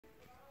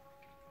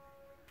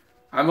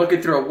I'm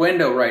looking through a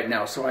window right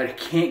now, so I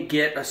can't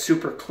get a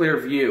super clear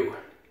view.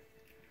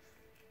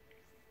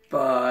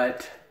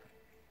 But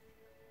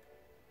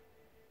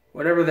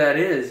whatever that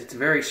is, it's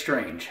very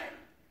strange.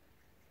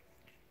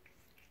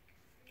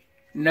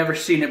 Never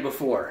seen it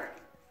before.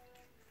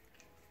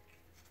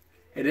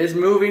 It is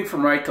moving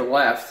from right to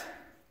left.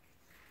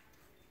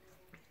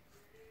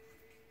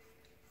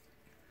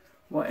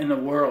 What in the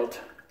world?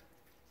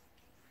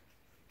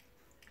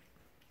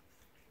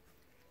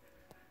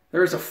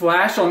 There's a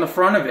flash on the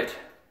front of it.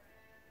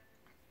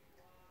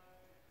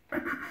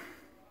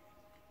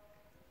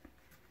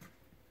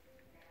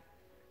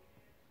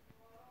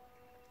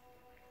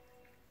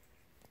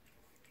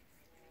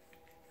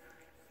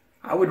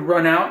 I would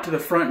run out to the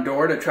front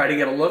door to try to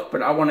get a look,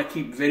 but I want to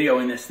keep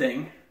videoing this thing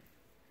in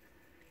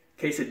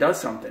case it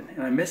does something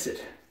and I miss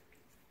it.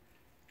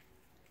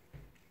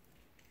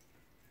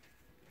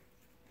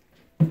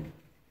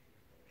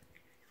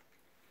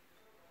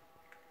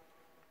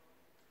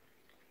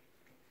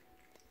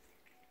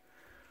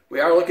 We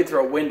are looking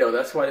through a window,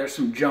 that's why there's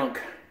some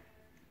junk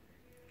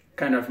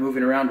kind of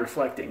moving around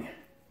reflecting.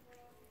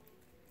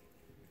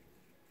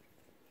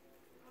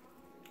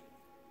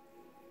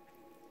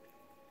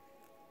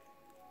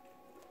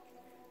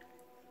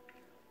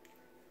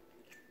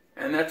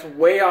 And that's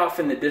way off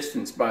in the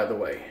distance, by the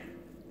way.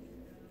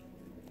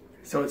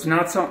 So it's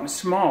not something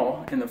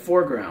small in the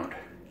foreground.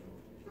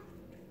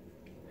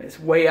 It's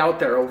way out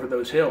there over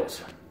those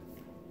hills.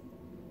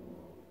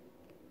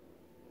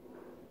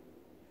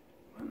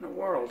 What in the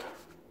world?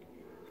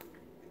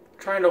 I'm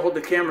trying to hold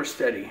the camera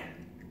steady.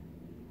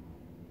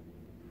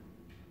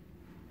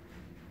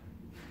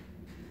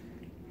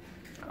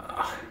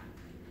 I'm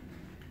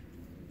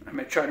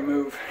going to try to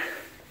move.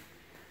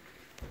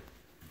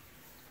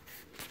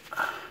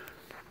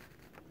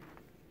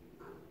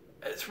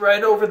 It's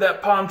right over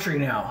that palm tree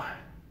now.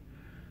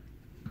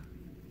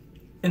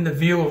 In the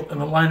view, in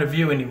the line of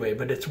view anyway,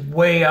 but it's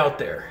way out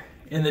there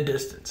in the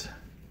distance.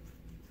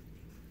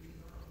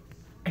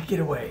 Get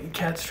away, the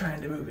cat's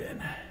trying to move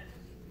in.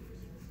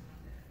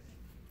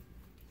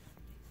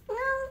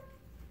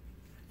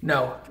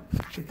 No,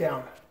 get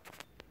down.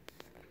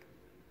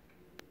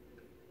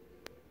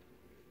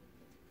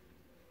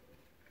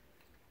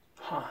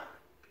 Huh.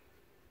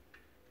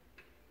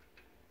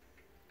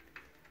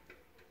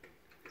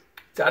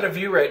 It's out of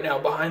view right now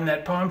behind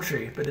that palm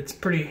tree, but it's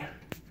pretty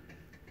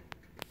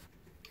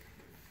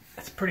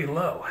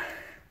low.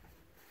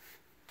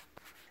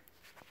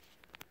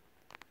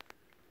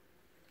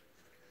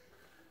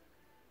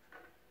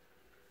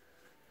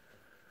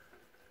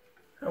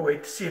 I'll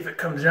wait to see if it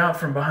comes out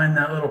from behind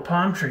that little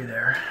palm tree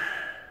there.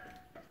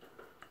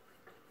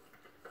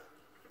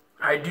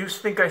 I do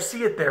think I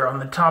see it there on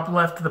the top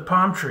left of the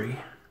palm tree.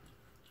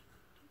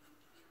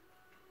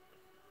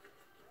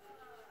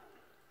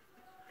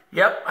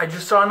 Yep, I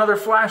just saw another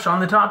flash on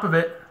the top of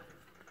it.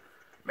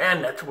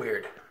 Man, that's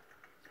weird.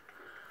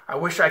 I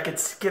wish I could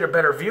get a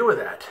better view of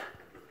that.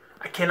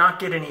 I cannot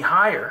get any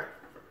higher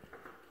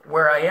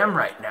where I am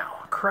right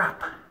now.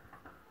 Crap.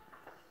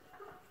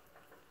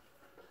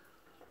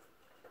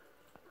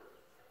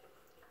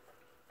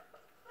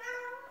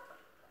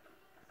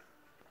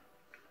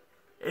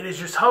 It is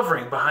just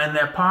hovering behind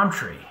that palm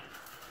tree.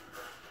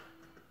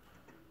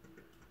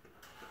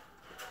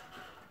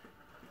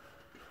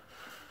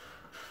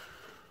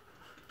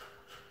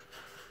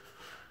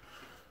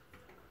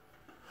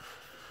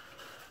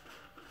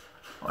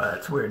 Well,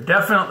 that's weird.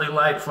 Definitely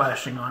light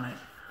flashing on it.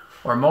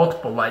 Or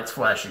multiple lights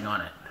flashing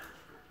on it.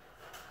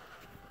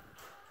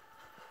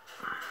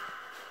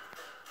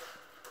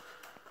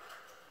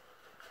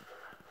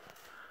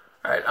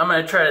 Alright, I'm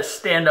going to try to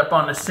stand up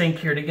on the sink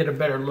here to get a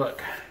better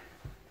look.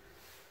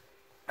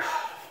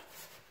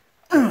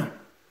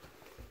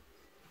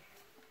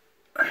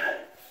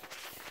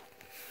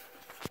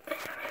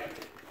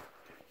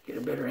 Get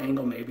a better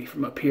angle maybe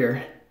from up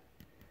here.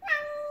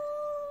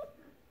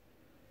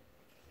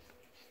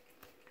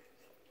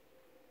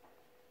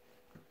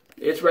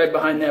 It's right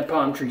behind that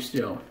palm tree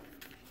still.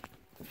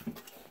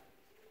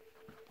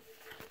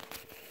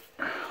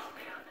 Oh, man.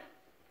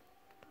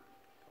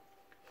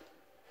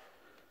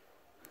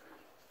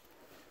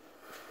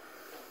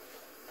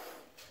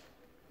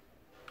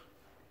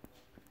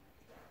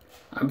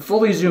 I'm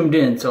fully zoomed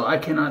in, so I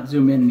cannot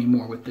zoom in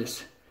anymore with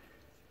this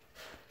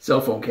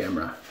cell phone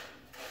camera.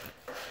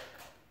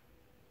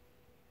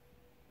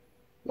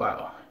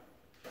 Wow.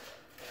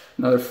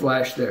 Another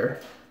flash there.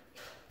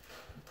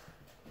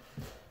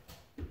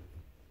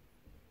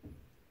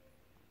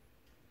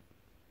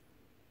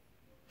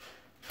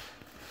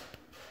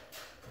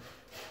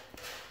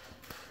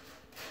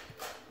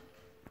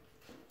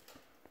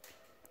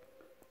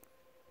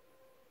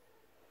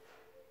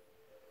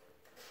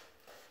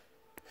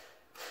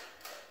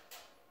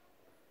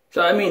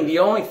 So, I mean, the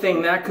only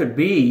thing that could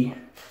be,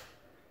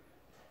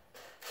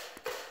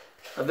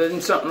 other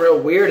than something real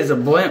weird, is a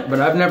blimp. But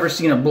I've never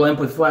seen a blimp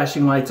with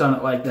flashing lights on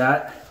it like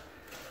that.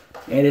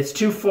 And it's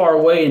too far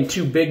away and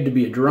too big to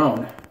be a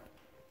drone.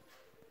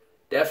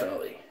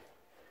 Definitely.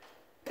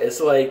 It's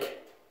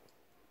like,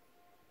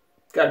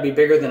 it's got to be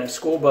bigger than a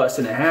school bus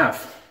and a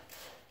half.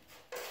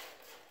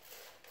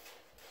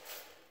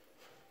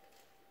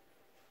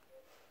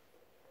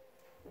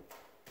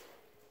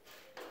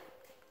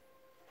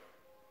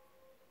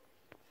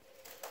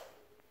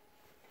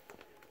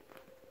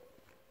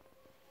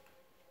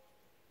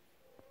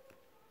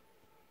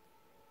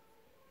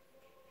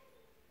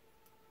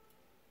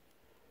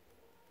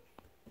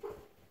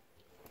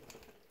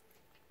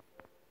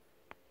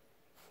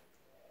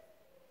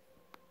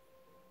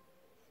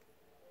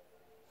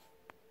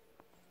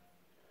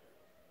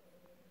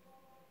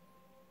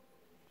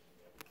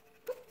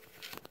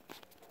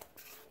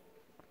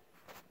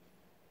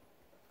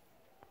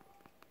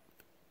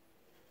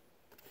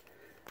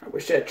 I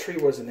wish that tree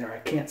wasn't there. I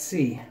can't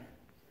see.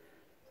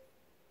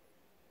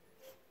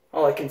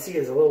 All I can see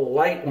is a little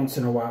light once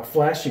in a while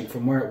flashing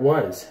from where it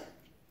was.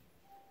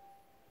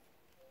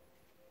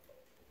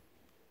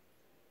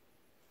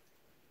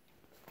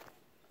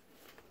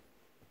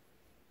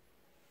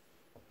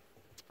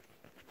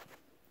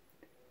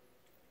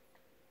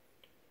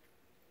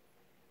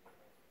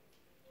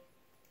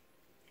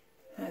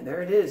 And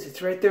there it is.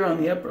 It's right there on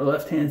the upper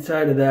left-hand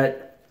side of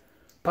that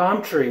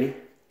palm tree.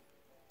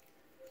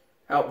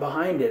 Out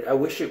behind it. I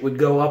wish it would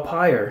go up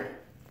higher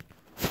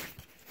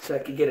so I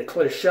could get a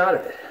clear shot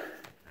of it.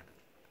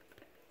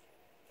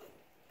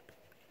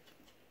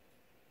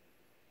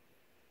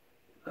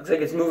 Looks like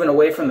it's moving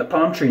away from the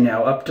palm tree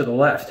now, up to the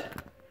left.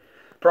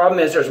 Problem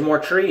is there's more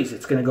trees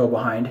it's going to go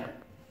behind.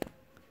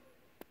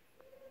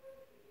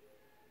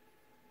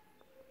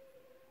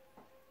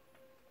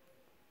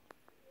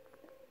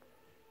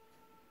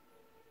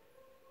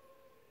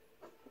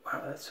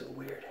 Wow, that's so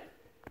weird.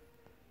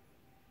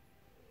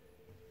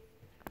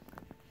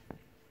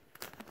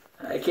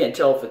 I can't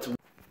tell if it's...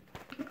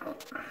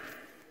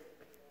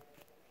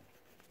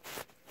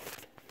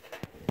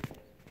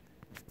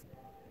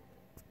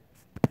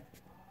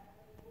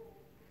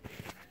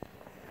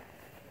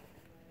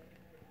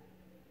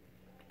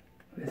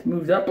 It's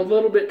moved up a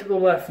little bit to the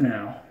left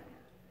now.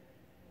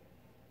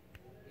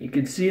 You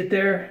can see it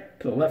there,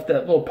 to the left of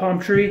that little palm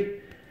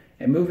tree,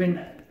 and moving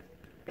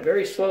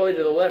very slowly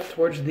to the left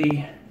towards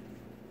the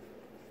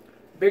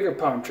bigger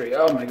palm tree.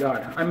 Oh my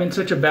God, I'm in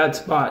such a bad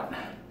spot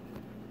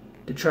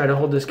to try to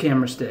hold this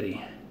camera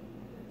steady.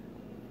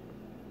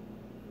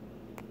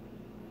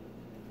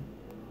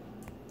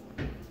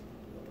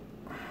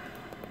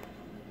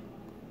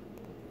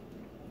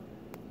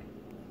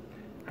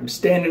 I'm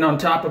standing on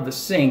top of a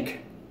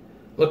sink,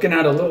 looking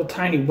out a little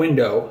tiny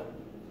window,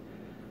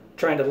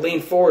 trying to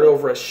lean forward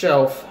over a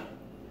shelf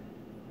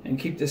and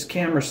keep this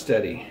camera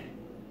steady.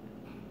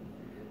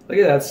 Look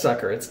at that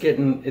sucker. It's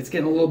getting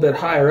a little bit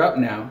higher up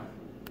now.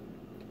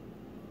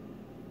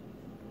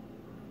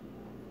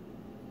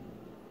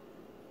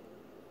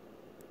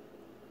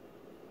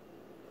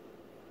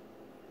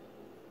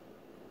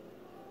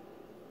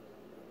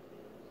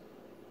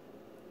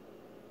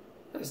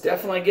 It's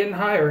definitely getting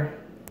higher.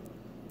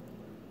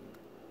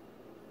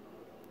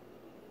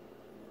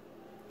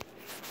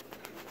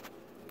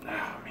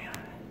 Oh, man.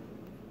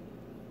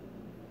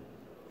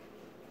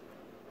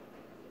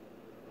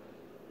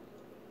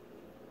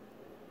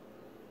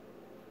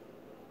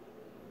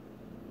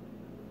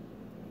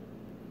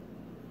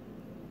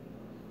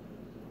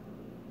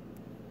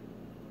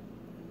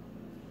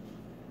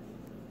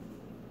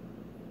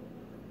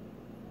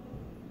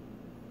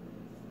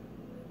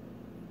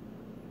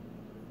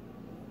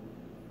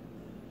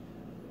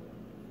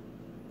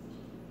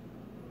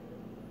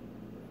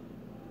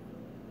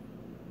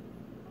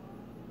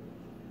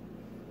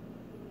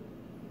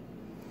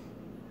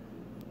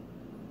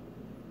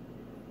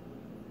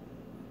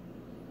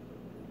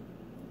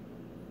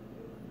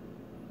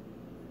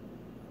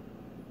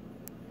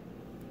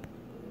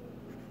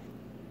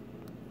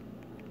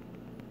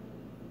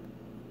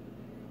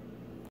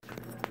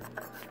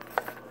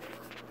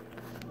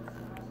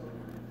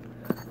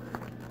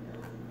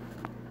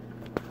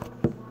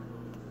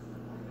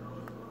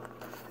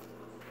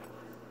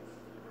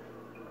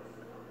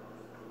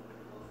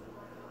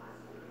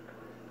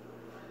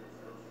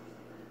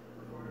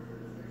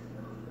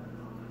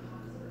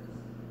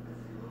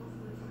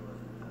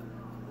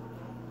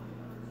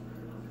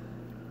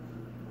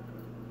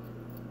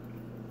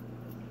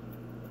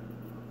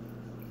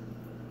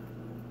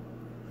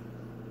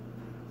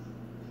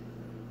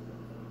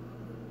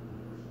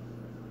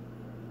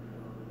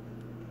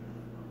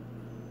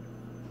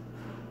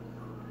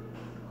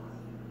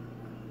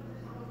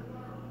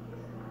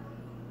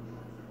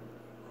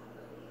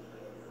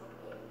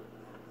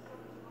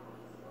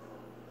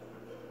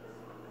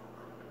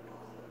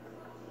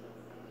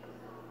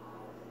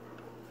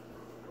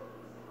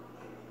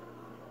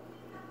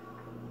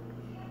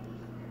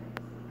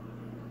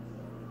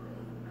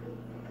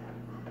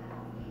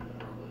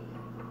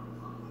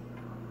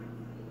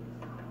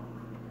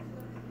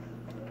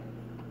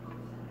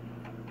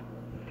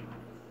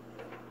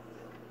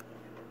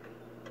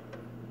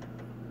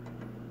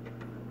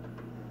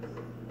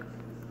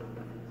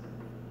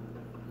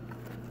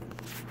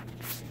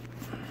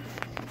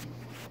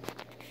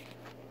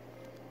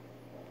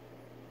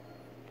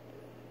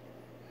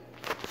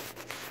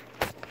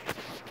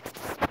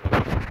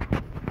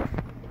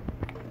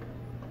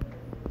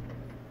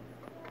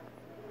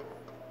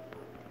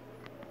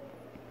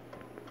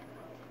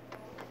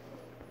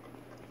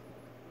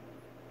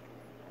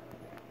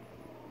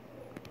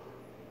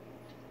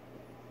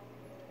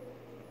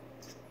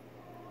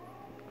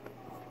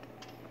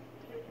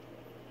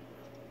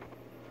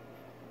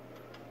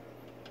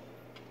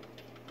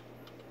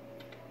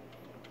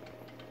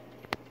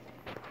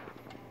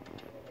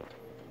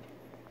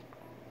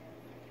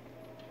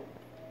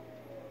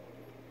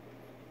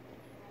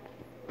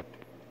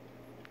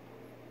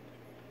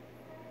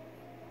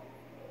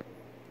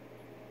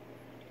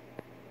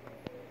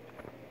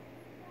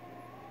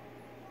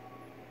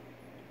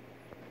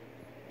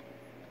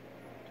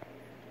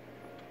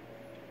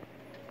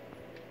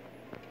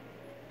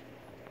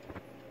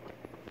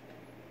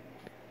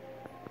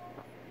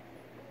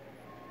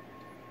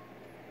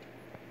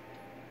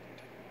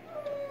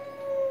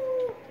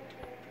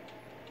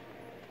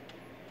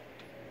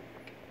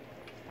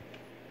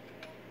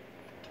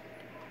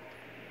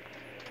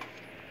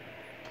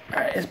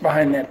 Alright, it's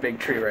behind that big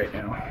tree right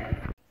now.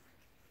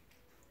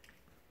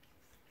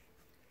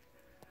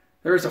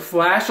 There's a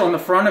flash on the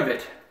front of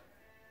it.